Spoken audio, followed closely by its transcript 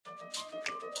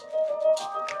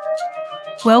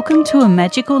Welcome to A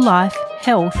Magical Life,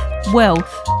 Health,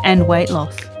 Wealth and Weight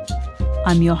Loss.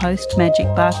 I'm your host, Magic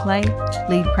Barclay,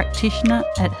 lead practitioner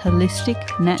at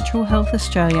Holistic Natural Health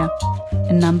Australia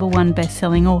and #1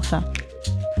 best-selling author.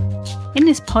 In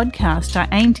this podcast, I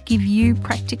aim to give you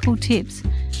practical tips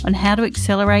on how to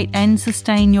accelerate and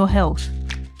sustain your health,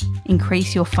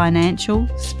 increase your financial,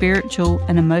 spiritual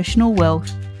and emotional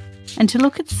wealth, and to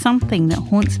look at something that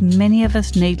haunts many of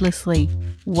us needlessly,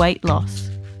 weight loss.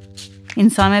 In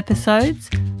some episodes,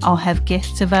 I'll have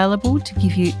guests available to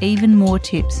give you even more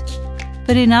tips,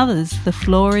 but in others, the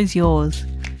floor is yours.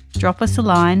 Drop us a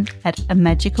line at A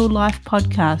Magical Life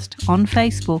Podcast on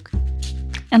Facebook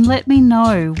and let me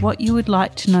know what you would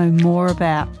like to know more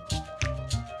about.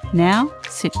 Now,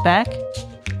 sit back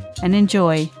and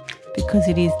enjoy, because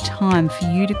it is time for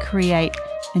you to create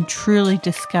and truly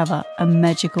discover a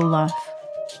magical life.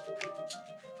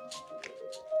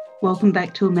 Welcome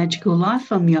back to A Magical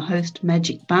Life. I'm your host,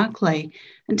 Magic Barclay,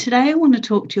 and today I want to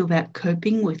talk to you about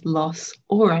coping with loss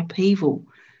or upheaval.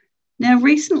 Now,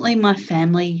 recently my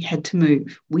family had to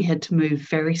move. We had to move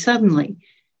very suddenly.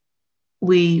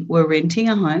 We were renting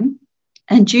a home,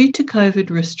 and due to COVID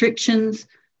restrictions,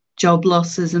 job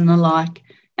losses and the like,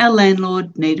 our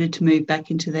landlord needed to move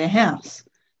back into their house.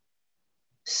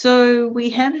 So we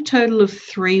had a total of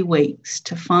 3 weeks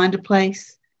to find a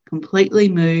place, completely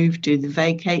move, do the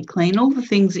vacate, clean, all the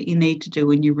things that you need to do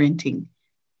when you're renting.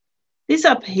 This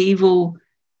upheaval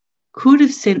could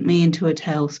have sent me into a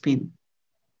tailspin.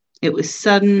 It was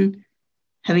sudden,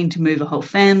 having to move a whole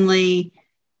family.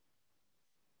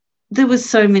 There was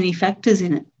so many factors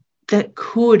in it that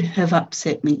could have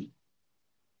upset me.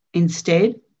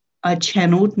 Instead, I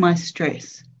channeled my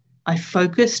stress. I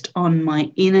focused on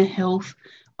my inner health,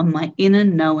 on my inner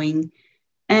knowing,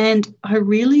 and I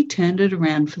really turned it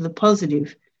around for the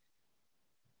positive.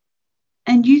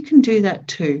 And you can do that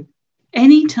too.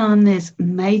 Anytime there's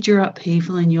major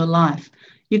upheaval in your life,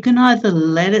 you can either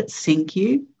let it sink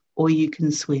you or you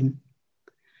can swim.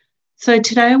 So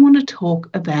today I want to talk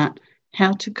about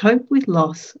how to cope with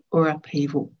loss or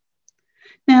upheaval.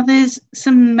 Now, there's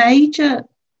some major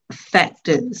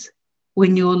factors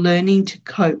when you're learning to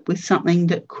cope with something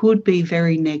that could be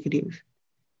very negative.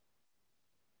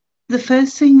 The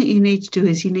first thing that you need to do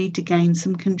is you need to gain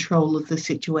some control of the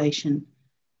situation.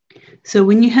 So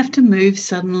when you have to move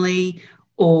suddenly,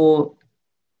 or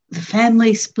the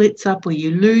family splits up, or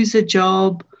you lose a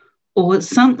job, or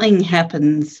something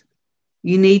happens,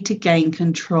 you need to gain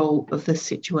control of the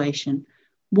situation.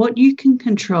 What you can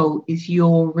control is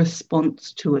your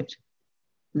response to it.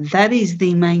 That is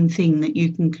the main thing that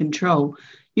you can control.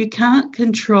 You can't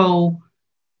control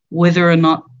whether or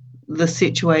not the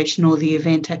situation or the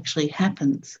event actually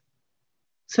happens.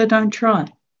 So don't try.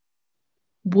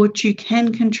 What you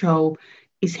can control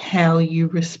is how you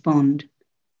respond.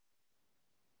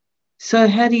 So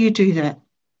how do you do that?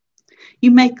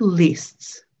 You make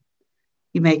lists.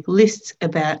 You make lists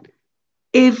about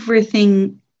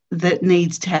everything that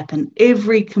needs to happen,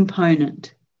 every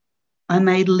component. I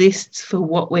made lists for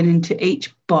what went into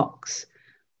each box,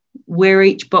 where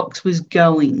each box was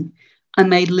going. I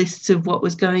made lists of what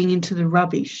was going into the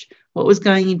rubbish, what was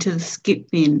going into the skip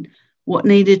bin, what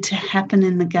needed to happen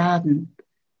in the garden.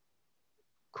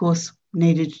 Of course,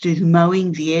 needed to do the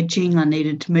mowing, the edging. I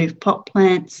needed to move pot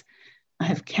plants. I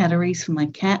have catteries for my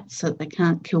cats so that they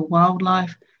can't kill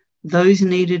wildlife. Those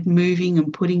needed moving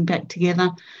and putting back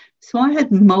together. So I had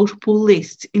multiple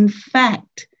lists. In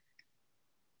fact,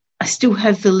 I still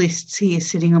have the lists here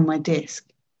sitting on my desk,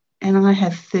 and I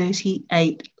have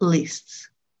 38 lists.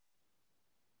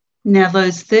 Now,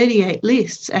 those 38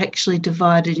 lists are actually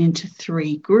divided into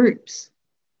 3 groups.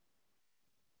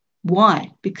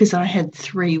 Why? Because I had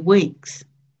 3 weeks.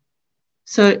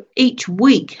 So each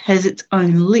week has its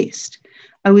own list.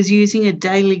 I was using a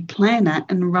daily planner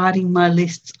and writing my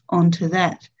lists onto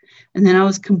that. And then I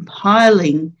was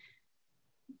compiling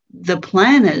the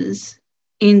planners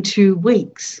into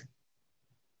weeks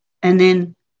and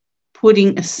then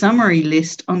putting a summary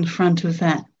list on the front of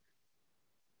that.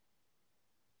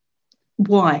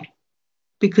 Why?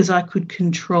 Because I could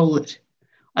control it.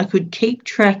 I could keep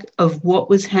track of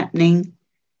what was happening.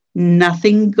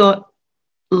 Nothing got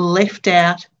left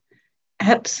out.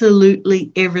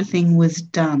 Absolutely everything was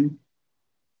done.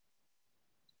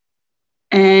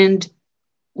 And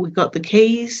we got the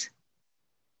keys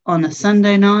on a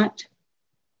Sunday night,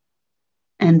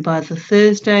 and by the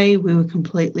Thursday we were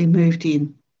completely moved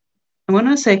in. And when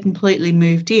I say completely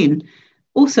moved in,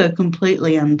 also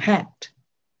completely unpacked.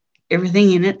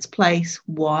 Everything in its place.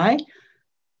 Why?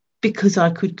 Because I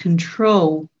could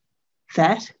control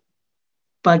that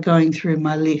by going through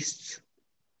my lists.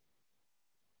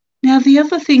 Now, the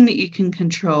other thing that you can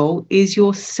control is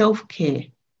your self-care.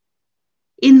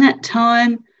 In that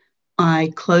time,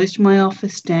 I closed my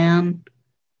office down.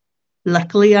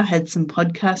 Luckily, I had some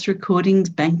podcast recordings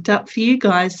banked up for you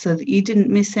guys so that you didn't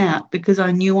miss out, because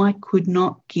I knew I could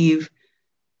not give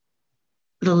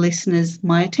the listeners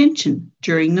my attention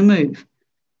during the move.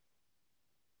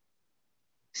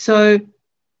 So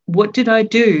what did I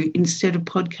do instead of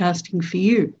podcasting for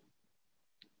you?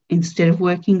 Instead of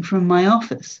working from my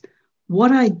office?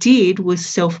 What I did was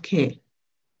self-care.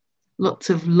 Lots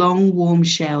of long, warm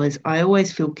showers. I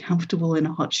always feel comfortable in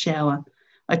a hot shower.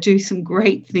 I do some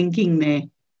great thinking there.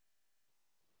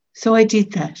 So I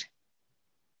did that.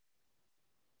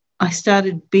 I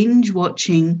started binge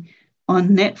watching on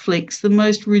Netflix the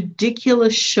most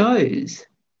ridiculous shows.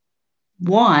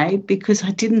 Why? Because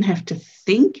I didn't have to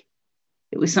think.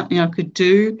 It was something I could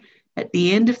do at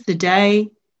the end of the day.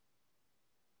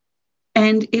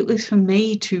 And it was for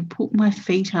me to put my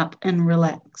feet up and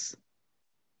relax.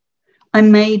 I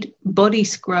made body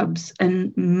scrubs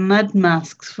and mud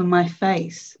masks for my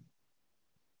face.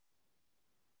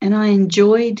 And I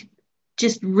enjoyed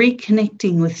just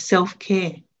reconnecting with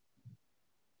self-care.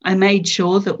 I made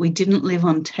sure that we didn't live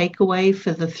on takeaway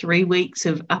for the 3 weeks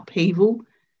of upheaval,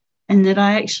 and that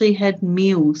I actually had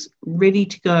meals ready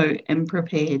to go and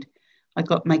prepared. I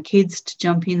got my kids to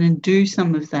jump in and do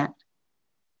some of that,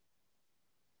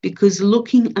 because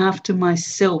looking after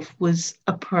myself was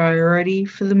a priority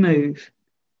for the move.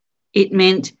 It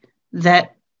meant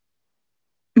that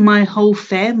my whole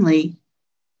family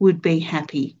would be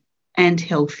happy and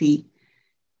healthy.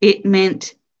 It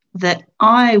meant that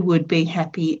I would be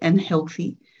happy and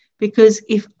healthy, because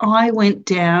if I went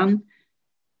down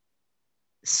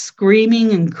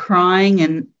screaming and crying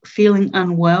and feeling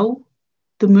unwell,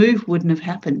 the move wouldn't have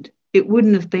happened. It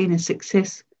wouldn't have been a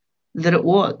success that it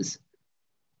was.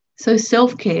 So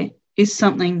self-care is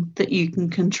something that you can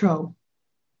control.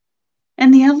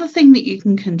 And the other thing that you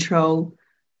can control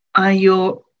are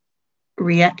your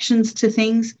reactions to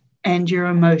things and your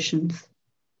emotions.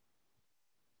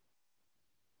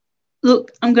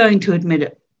 Look, I'm going to admit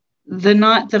it. The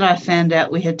night that I found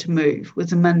out we had to move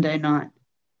was a Monday night.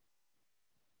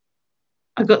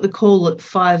 I got the call at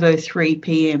 5:03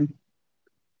 p.m.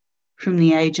 from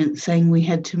the agent saying we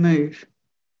had to move.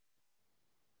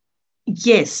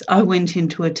 Yes, I went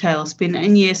into a tailspin,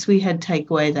 and yes, we had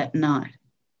takeaway that night.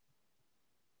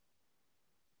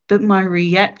 But my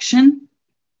reaction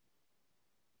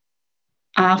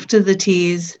after the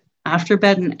tears, after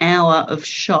about an hour of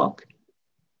shock,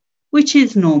 which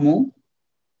is normal,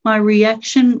 my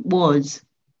reaction was,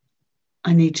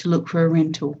 I need to look for a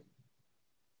rental.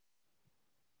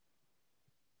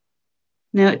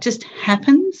 Now, it just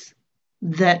happens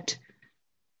that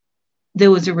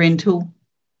there was a rental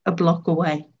a block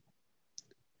away.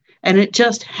 And it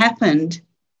just happened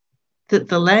that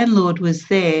the landlord was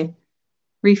there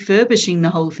refurbishing the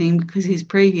whole thing because his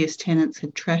previous tenants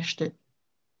had trashed it.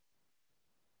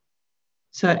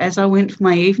 So as I went for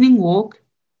my evening walk,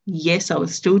 yes, I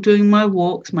was still doing my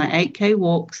walks, my 8K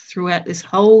walks throughout this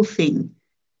whole thing.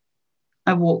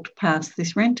 I walked past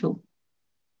this rental,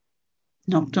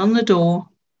 knocked on the door,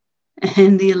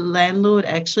 and the landlord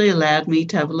actually allowed me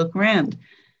to have a look around.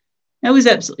 It was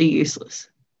absolutely useless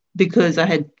because I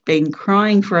had been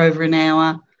crying for over an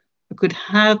hour. I could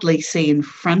hardly see in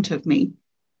front of me.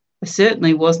 I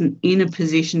certainly wasn't in a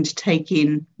position to take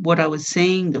in what I was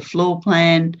seeing, the floor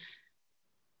plan,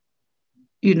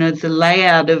 the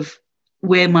layout of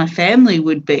where my family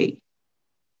would be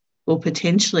or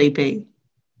potentially be.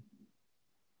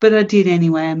 But I did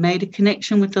anyway. I made a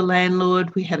connection with the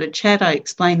landlord. We had a chat. I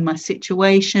explained my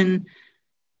situation.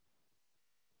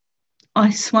 I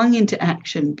swung into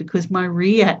action because my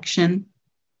reaction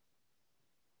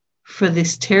for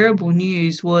this terrible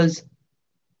news was,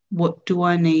 what do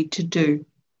I need to do?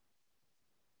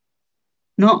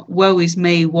 Not, woe is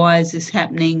me, why is this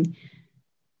happening?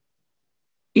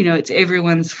 It's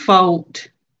everyone's fault.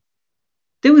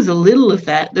 There was a little of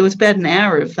that. There was about an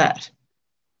hour of that.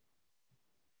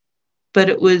 But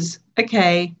it was,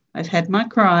 okay, I've had my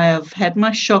cry, I've had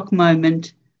my shock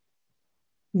moment.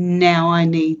 Now I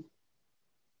need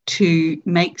to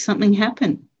make something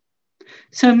happen.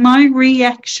 So my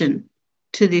reaction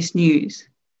to this news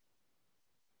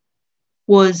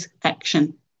was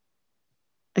action.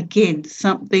 Again,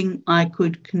 something I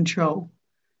could control.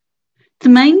 The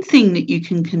main thing that you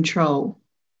can control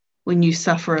when you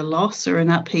suffer a loss or an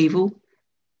upheaval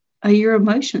are your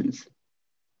emotions.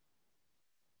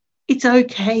 It's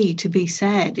okay to be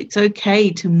sad. It's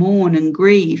okay to mourn and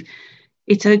grieve.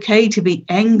 It's okay to be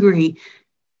angry.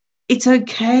 It's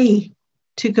okay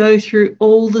to go through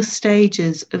all the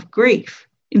stages of grief.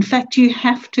 In fact, you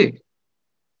have to.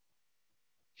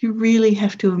 You really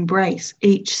have to embrace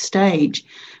each stage,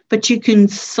 but you can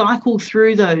cycle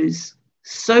through those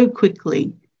so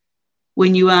quickly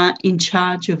when you are in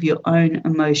charge of your own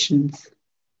emotions.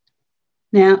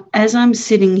 Now, as I'm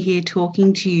sitting here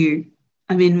talking to you,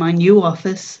 I'm in my new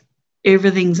office.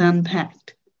 Everything's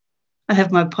unpacked. I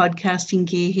have my podcasting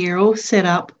gear here all set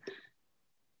up.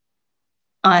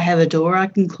 I have a door I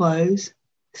can close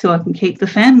so I can keep the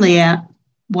family out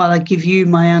while I give you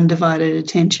my undivided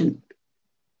attention.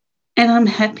 And I'm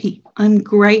happy. I'm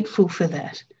grateful for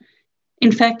that.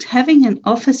 In fact, having an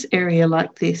office area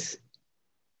like this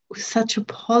was such a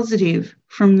positive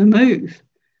from the move.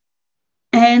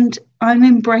 And I'm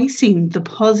embracing the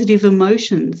positive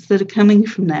emotions that are coming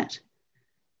from that.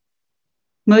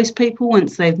 Most people,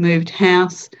 once they've moved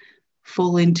house,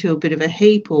 fall into a bit of a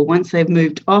heap, or once they've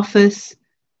moved office,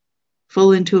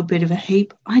 fall into a bit of a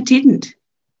heap. I didn't.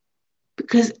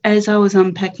 Because as I was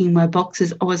unpacking my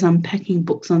boxes, I was unpacking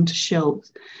books onto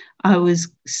shelves. I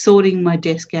was sorting my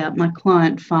desk out, my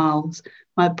client files,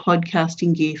 my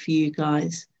podcasting gear for you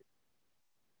guys.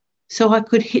 So I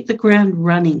could hit the ground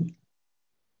running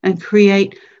and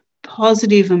create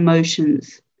positive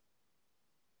emotions.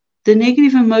 The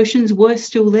negative emotions were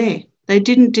still there. They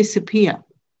didn't disappear.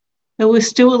 There was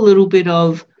still a little bit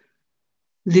of,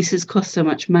 this has cost so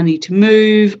much money to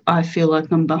move. I feel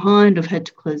like I'm behind. I've had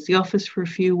to close the office for a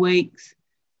few weeks.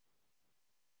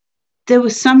 There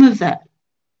was some of that.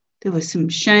 There was some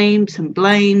shame, some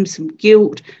blame, some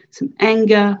guilt, some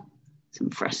anger,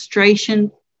 some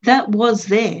frustration. That was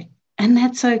there, and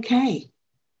that's okay.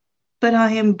 But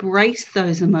I embraced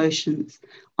those emotions.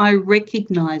 I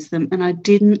recognized them, and I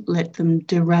didn't let them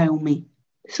derail me.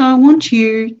 So I want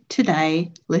you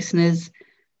today, listeners,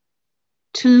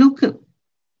 to look at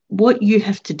what you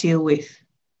have to deal with.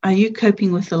 Are you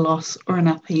coping with a loss or an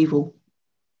upheaval?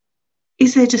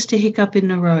 Is there just a hiccup in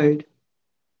the road?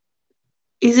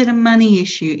 Is it a money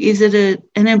issue? Is it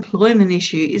an employment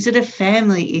issue? Is it a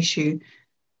family issue?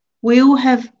 We all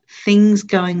have things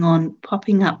going on,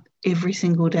 popping up every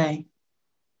single day.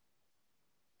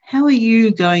 How are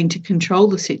you going to control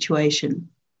the situation?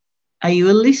 Are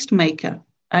you a list maker?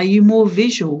 Are you more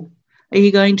visual? Are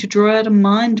you going to draw out a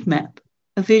mind map,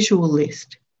 a visual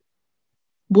list?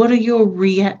 What are your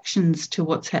reactions to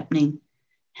what's happening?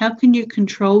 How can you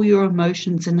control your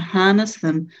emotions and harness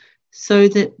them so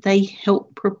that they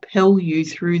help propel you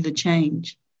through the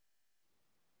change?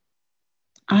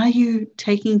 Are you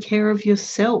taking care of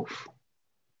yourself?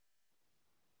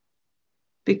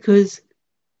 Because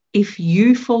if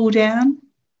you fall down,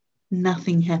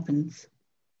 nothing happens.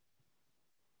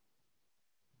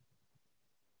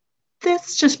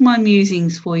 That's just my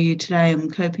musings for you today on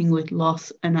coping with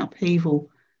loss and upheaval.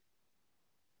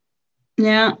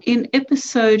 Now, in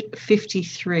episode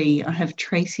 53, I have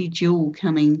Tracy Jewell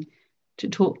coming to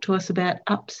talk to us about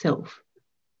Upself.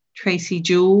 Tracy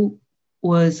Jewell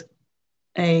was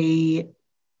a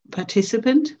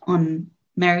participant on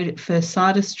Married at First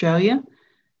Sight Australia.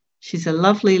 She's a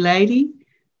lovely lady,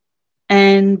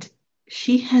 and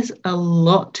she has a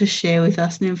lot to share with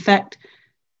us. And in fact,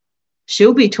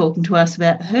 she'll be talking to us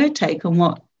about her take on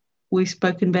what we've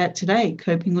spoken about today,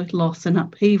 coping with loss and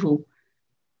upheaval.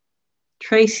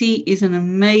 Tracy is an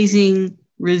amazing,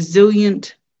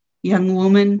 resilient young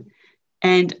woman,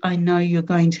 and I know you're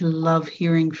going to love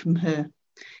hearing from her.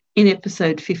 In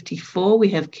episode 54, we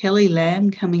have Kelly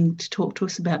Lamb coming to talk to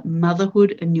us about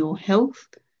motherhood and your health.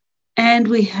 And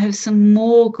we have some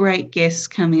more great guests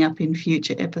coming up in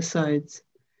future episodes.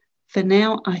 For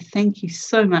now, I thank you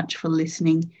so much for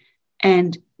listening.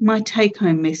 And my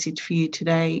take-home message for you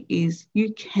today is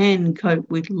you can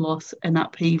cope with loss and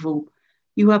upheaval.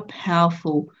 You are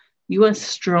powerful. You are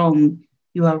strong.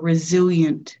 You are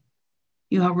resilient.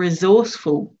 You are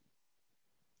resourceful.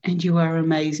 And you are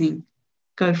amazing.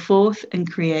 Go forth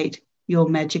and create your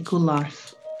magical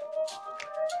life.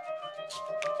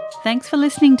 Thanks for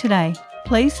listening today.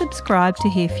 Please subscribe to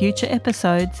hear future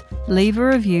episodes, leave a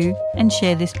review, and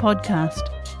share this podcast.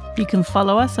 You can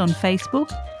follow us on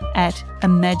Facebook at A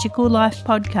Magical Life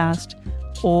Podcast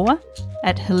or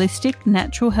at Holistic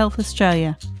Natural Health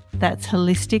Australia. That's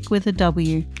holistic with a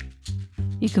W.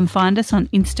 You can find us on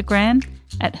Instagram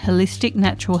at Holistic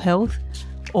Natural Health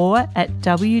or at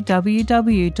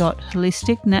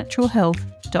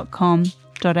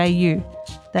www.holisticnaturalhealth.com.au.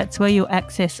 That's where you'll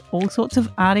access all sorts of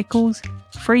articles,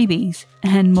 freebies,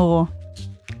 and more.